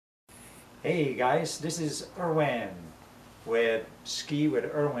Hey guys, this is Erwin with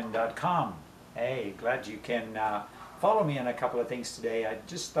skiwithirwin.com. Hey, glad you can follow me on a couple of things today. I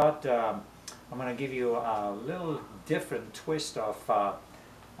just thought I'm going to give you a little different twist of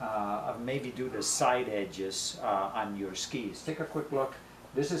maybe do the side edges on your skis. Take a quick look.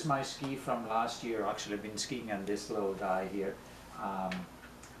 This is my ski from last year. Actually, I've been skiing on this little guy here um,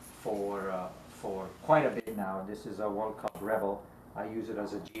 for quite a bit now. This is a World Cup Rebel. I use it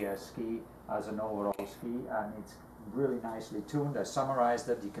as a GS ski, as an overall ski, and it's really nicely tuned. I summarized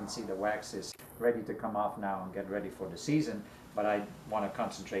it. You can see the wax is ready to come off now and get ready for the season, but I want to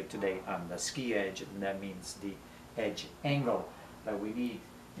concentrate today on the ski edge, and that means the edge angle that we need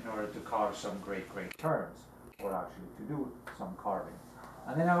in order to carve some great turns, or actually to do some carving.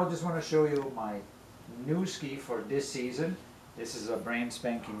 And then I just want to show you my new ski for this season. This is a brand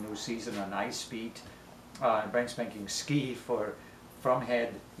spanking new season, an ice speed, brand spanking ski from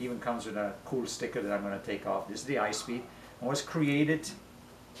Head. Even comes with a cool sticker that I'm going to take off. This is the ice speed. It was created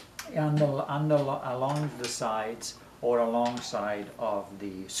along the sides or alongside of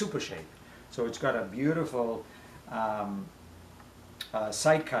the Super Shape. So it's got a beautiful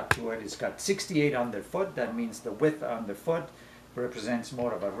side cut to it. It's got 68 underfoot. That means the width underfoot represents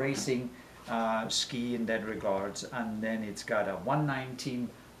more of a racing ski in that regards. And then it's got a 119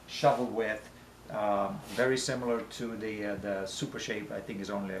 shovel width, very similar to the Super Shape. I think is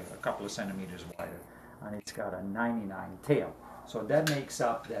only a couple of centimeters wider, and it's got a 99 tail. So that makes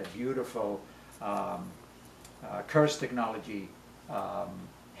up that beautiful Curse Technology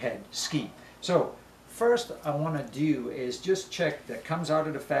head ski. So first I want to do is just check that comes out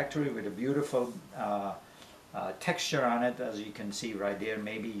of the factory with a beautiful texture on it, as you can see right there.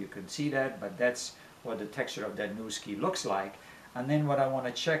 Maybe you can see that, but that's what the texture of that new ski looks like. And then what I want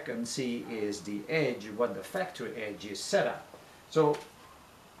to check and see is the edge, what the factory edge is set up. So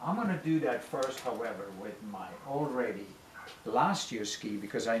I'm going to do that first, however, with my already last year's ski,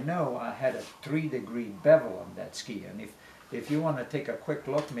 because I know I had a 3-degree bevel on that ski. And if you want to take a quick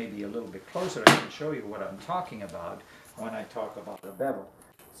look, maybe a little bit closer, I can show you what I'm talking about when I talk about a bevel.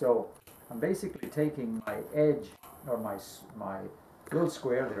 So I'm basically taking my edge, or my little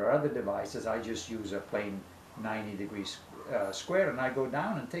square. There are other devices. I just use a plain 90 degrees square, and I go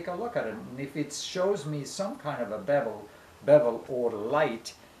down and take a look at it. And if it shows me some kind of a bevel or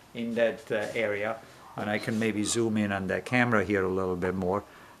light in that area, and I can maybe zoom in on that camera here a little bit more.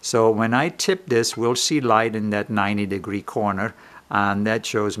 So when I tip this, we'll see light in that 90-degree corner, and that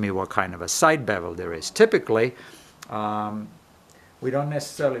shows me what kind of a side bevel there is. Typically, we don't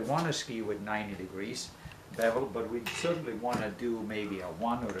necessarily want to ski with 90 degrees bevel, but we certainly want to do maybe a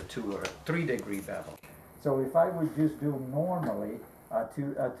 1 or a 2 or a 3-degree bevel. So if I would just do normally a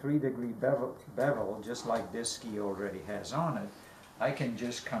 3-degree bevel, just like this ski already has on it, I can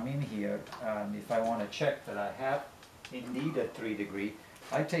just come in here, and if I want to check that I have indeed a 3-degree,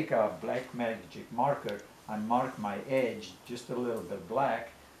 I take a black magic marker and mark my edge just a little bit black.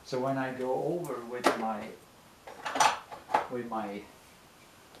 So when I go over with my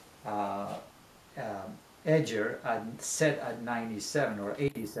edger and set at 97 or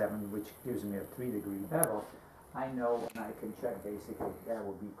 87, which gives me a 3-degree bevel, I know, and I can check basically if that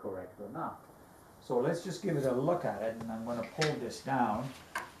will be correct or not. So let's just give it a look at it, and I'm going to pull this down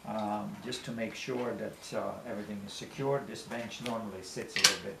just to make sure that everything is secured. This bench normally sits a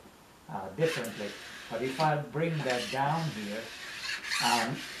little bit differently, but if I bring that down here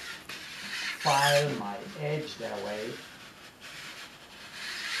and file my edge that way,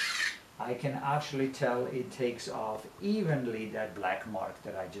 I can actually tell it takes off evenly that black mark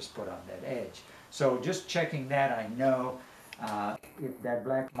that I just put on that edge. So just checking that, I know if that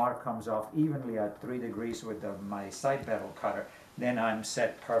black mark comes off evenly at 3 degrees with my side bevel cutter, then I'm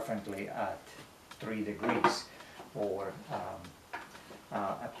set perfectly at 3 degrees, or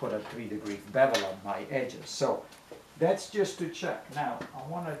I put a 3-degree bevel on my edges. So that's just to check. Now I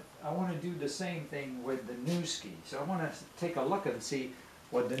want to do the same thing with the new ski. So I want to take a look and see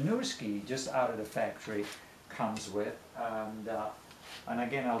what the new ski just out of the factory comes with, and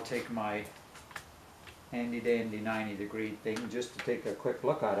again I'll take my handy dandy 90-degree thing just to take a quick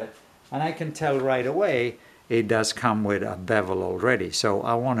look at it, and I can tell right away it does come with a bevel already. So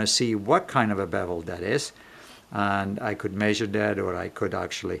I want to see what kind of a bevel that is, and I could measure that, or I could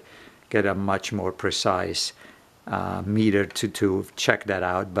actually get a much more precise meter to check that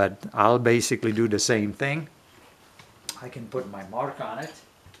out. But I'll basically do the same thing. I can put my mark on it,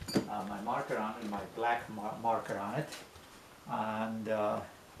 my black marker on it, and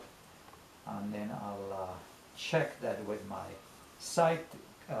then I'll check that with my sight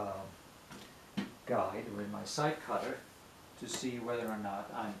guide, with my sight cutter, to see whether or not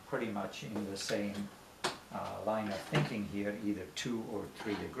I'm pretty much in the same line of thinking here, either 2 or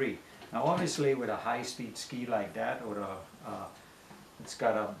 3 degree. Now obviously with a high-speed ski like that, or it's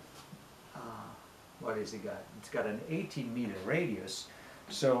got a, what has it got? It's got an 18-meter radius,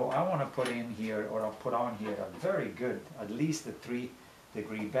 so I want to put in here, or I'll put on here a very good, at least a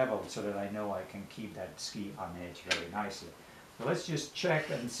 3-degree bevel, so that I know I can keep that ski on edge very nicely. So let's just check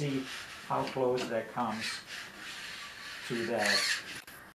and see how close that comes to that